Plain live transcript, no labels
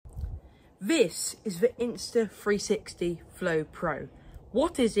This is the Insta360 Flow Pro.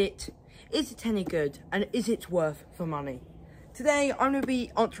 What is it? Is it any good? And is it worth the money? Today, I'm going to be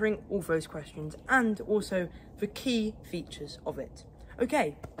answering all those questions and also the key features of it.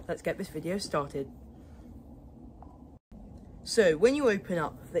 Okay, let's get this video started. So when you open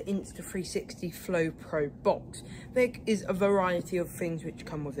up the Insta360 Flow Pro box, there is a variety of things which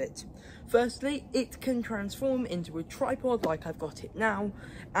come with it. Firstly, it can transform into a tripod like I've got it now,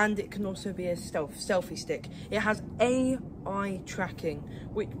 and it can also be a selfie stick. It has AI tracking,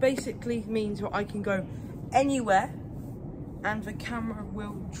 which basically means that I can go anywhere and the camera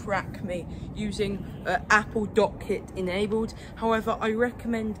will track me using Apple Dock Kit enabled. However, I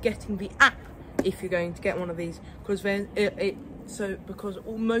recommend getting the app if you're going to get one of these, because then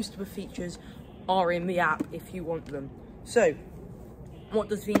most of the features are in the app if you want them. So what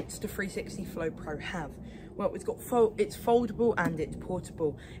does the Insta360 Flow Pro have? Well, it's foldable and it's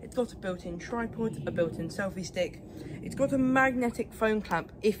portable. It's got a built-in tripod, a built-in selfie stick. It's got a magnetic phone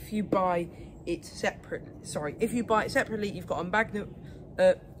clamp if you buy it separately. If you buy it separately, you've got a magnet.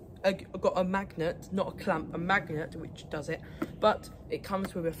 Got a magnet, not a clamp, a magnet which does it, but it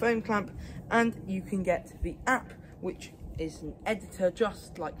comes with a phone clamp, and you can get the app, which is an editor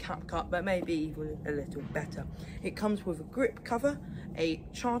just like CapCut, but maybe even a little better. It comes with a grip cover, a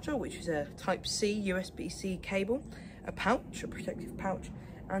charger, which is a Type-C USB-C cable, a pouch, a protective pouch,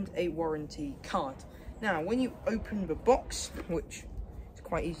 and a warranty card. Now, when you open the box, which is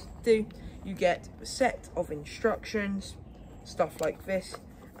quite easy to do, you get a set of instructions, stuff like this,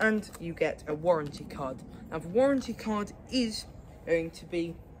 and you get a warranty card. Now the warranty card is going to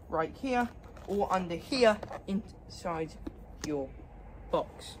be right here or under here inside your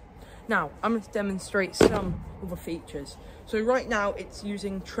box. Now I'm going to demonstrate some of the features. So right now it's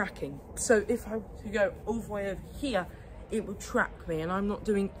using tracking. So if I were to go all the way over here, it will track me, and I'm not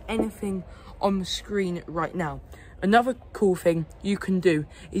doing anything on the screen right now. Another cool thing you can do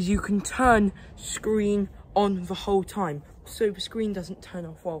is you can turn screen on the whole time, so the screen doesn't turn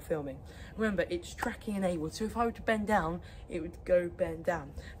off while filming. Remember, it's tracking enabled, so if I were to bend down, it would go bend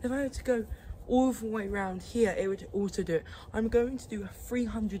down. If I were to go all the way around here, it would also do it. I'm going to do a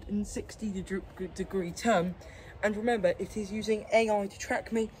 360 degree turn, and remember, it is using AI to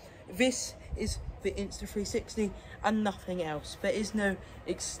track me. This is the Insta360 and nothing else. There is no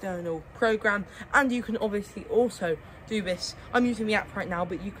external program, and you can obviously also do this. I'm using the app right now,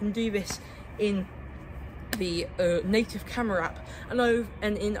 but you can do this in the native camera app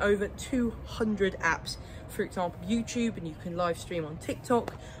and in over 200 apps. For example, YouTube, and you can live stream on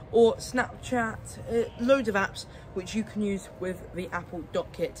TikTok or Snapchat, loads of apps which you can use with the Apple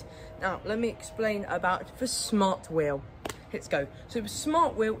Dock Kit. Now let me explain about the smart wheel. Let's go. So the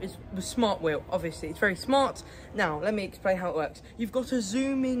smart wheel is the smart wheel, obviously it's very smart. Now let me explain how it works. You've got a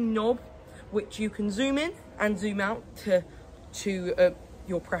zooming knob which you can zoom in and zoom out to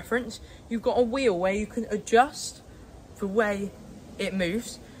your preference. You've got a wheel where you can adjust the way it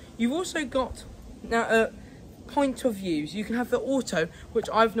moves. You've also got now point of views. You can have the auto, which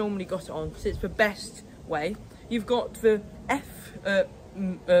I've normally got it on because it's the best way. You've got the F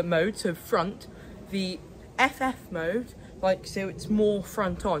mode, so front, the FF mode, so it's more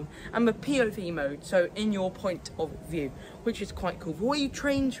front on, and the POV mode, so in your point of view, which is quite cool. The way you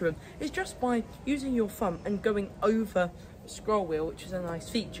train to them is just by using your thumb and going over scroll wheel, which is a nice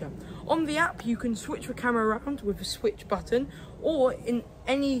feature. On the app, you can switch the camera around with the switch button, or in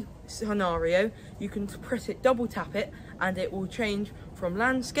any scenario you can press it, double tap it, and it will change from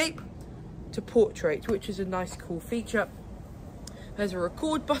landscape to portrait, which is a nice cool feature. There's a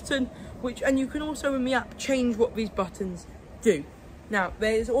record button, and you can also in the app change what these buttons do. Now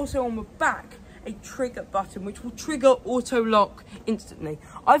there's also on the back a trigger button which will trigger auto lock instantly.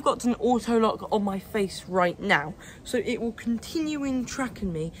 I've got an auto lock on my face right now, so it will continue in track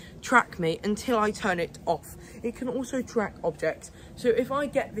me until I turn it off. It can also track objects. So if I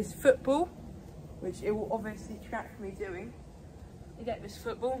get this football, which it will obviously track me doing, you get this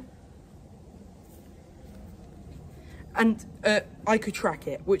football, and I could track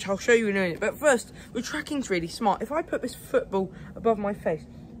it, which I'll show you in a minute. But first, the tracking's really smart. If I put this football above my face,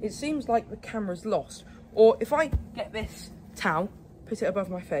 it seems like the camera's lost. Or if I get this towel, put it above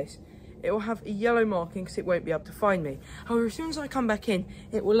my face, it will have a yellow marking because it won't be able to find me. However, as soon as I come back in,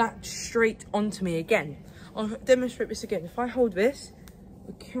 it will latch straight onto me again. I'll demonstrate this again. If I hold this,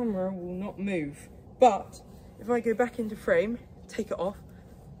 the camera will not move. But if I go back into frame, take it off,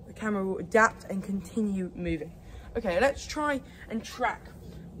 the camera will adapt and continue moving. Okay, let's try and track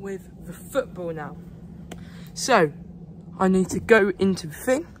with the football now. So I need to go into the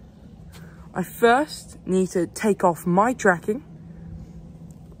thing. I first need to take off my tracking.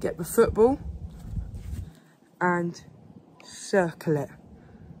 get the football and circle it.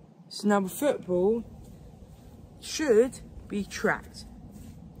 So now the football should be tracked.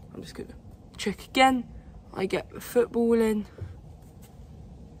 I'm just gonna check again. I get the football in.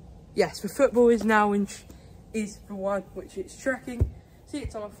 Yes, the football is now in, is the one which it's tracking. See,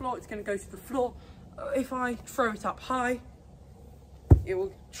 it's on the floor, it's gonna go to the floor. If I throw it up high, it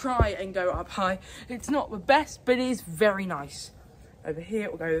will try and go up high. It's not the best, but it is very nice. Over here,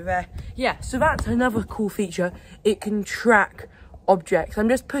 it will go over there. Yeah, so that's another cool feature. It can track objects. I'm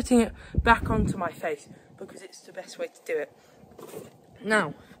just putting it back onto my face because it's the best way to do it.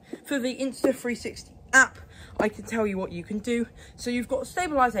 Now, for the Insta360 app, I can tell you what you can do. So you've got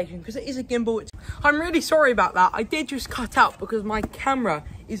stabilization because it is a gimbal. I'm really sorry about that. I did just cut out because my camera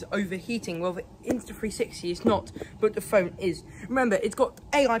is overheating. Well, the Insta360 is not, but the phone is. Remember, it's got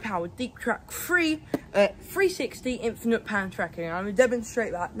AI-powered Deep Track 360 infinite pan tracking. I'm going to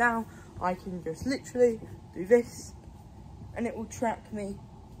demonstrate that now. I can just literally do this, and it will track me.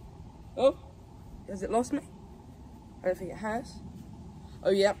 Oh, has it lost me? I don't think it has. Oh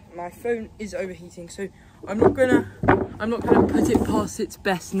yeah, my phone is overheating, so I'm not gonna put it past its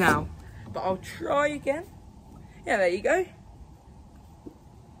best now. But I'll try again. Yeah, there you go.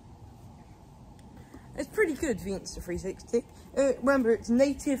 It's pretty good, the Insta360. Remember, it's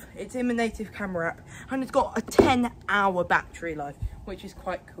native, it's in the native camera app, and it's got a 10-hour battery life, which is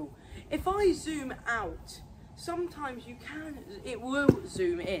quite cool. If I zoom out, sometimes it will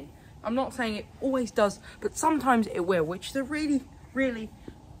zoom in. I'm not saying it always does, but sometimes it will, which is a really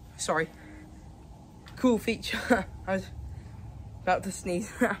cool feature. I was about to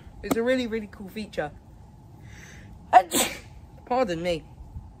sneeze. It's a really cool feature. Pardon me.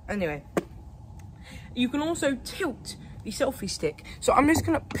 Anyway, you can also tilt the selfie stick. So I'm just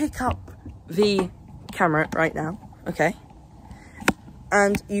gonna pick up the camera right now, okay?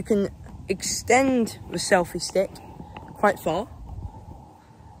 And you can extend the selfie stick quite far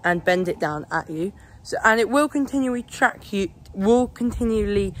and bend it down at you. So, and it will continually track you.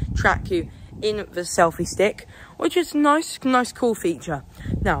 In the selfie stick, which is a nice cool feature.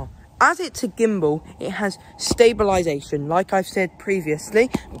 Now, as it's a gimbal, it has stabilization, like I've said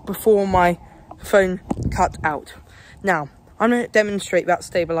previously before my phone cut out. Now, I'm going to demonstrate that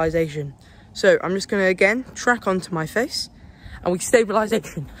stabilization. So I'm just going to again track onto my face, and with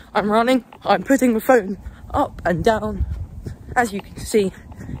stabilization, I'm putting the phone up and down. As you can see,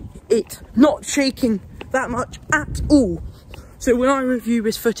 it's not shaking that much at all. So when I review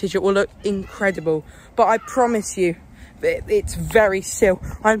this footage, it will look incredible. But I promise you, it's very still.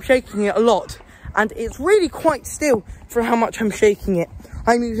 I'm shaking it a lot, and it's really quite still for how much I'm shaking it.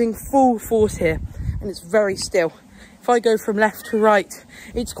 I'm using full force here, and it's very still. If I go from left to right,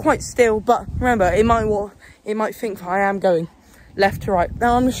 it's quite still, but remember, it might think that I am going left to right.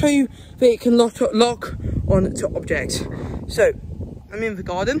 Now I'm going to show you that it can lock on to objects. So I'm in the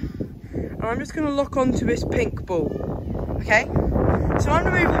garden, and I'm just going to lock onto this pink ball. Okay, so I'm going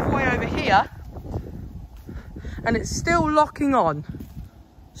to move all the way over here, and it's still locking on.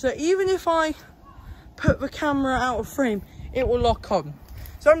 So even if I put the camera out of frame, it will lock on.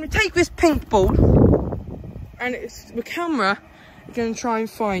 So I'm going to take this pink ball, and the camera is going to try and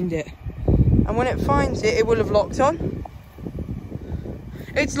find it. And when it finds it, it will have locked on.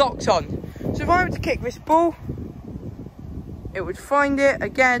 It's locked on. So if I were to kick this ball, it would find it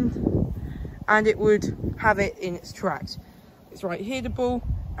again, and it would have it in its tracks. It's right here, the ball,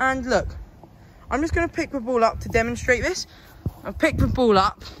 and look, I'm just going to pick the ball up to demonstrate this. I've picked the ball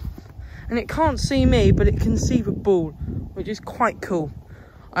up, and it can't see me, but it can see the ball, which is quite cool.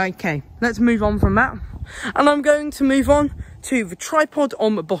 Okay, let's move on from that, and I'm going to move on to the tripod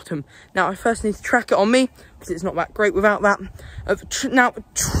on the bottom. Now, I first need to track it on me, because it's not that great without that. Now,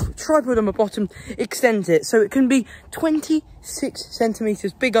 the tripod on the bottom extends it, so it can be 26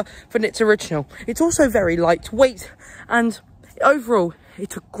 centimeters bigger than its original. It's also very lightweight, and overall,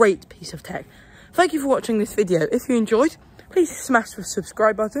 it's a great piece of tech. Thank you for watching this video. If you enjoyed, please smash the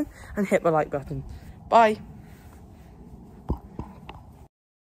subscribe button and hit the like button. Bye.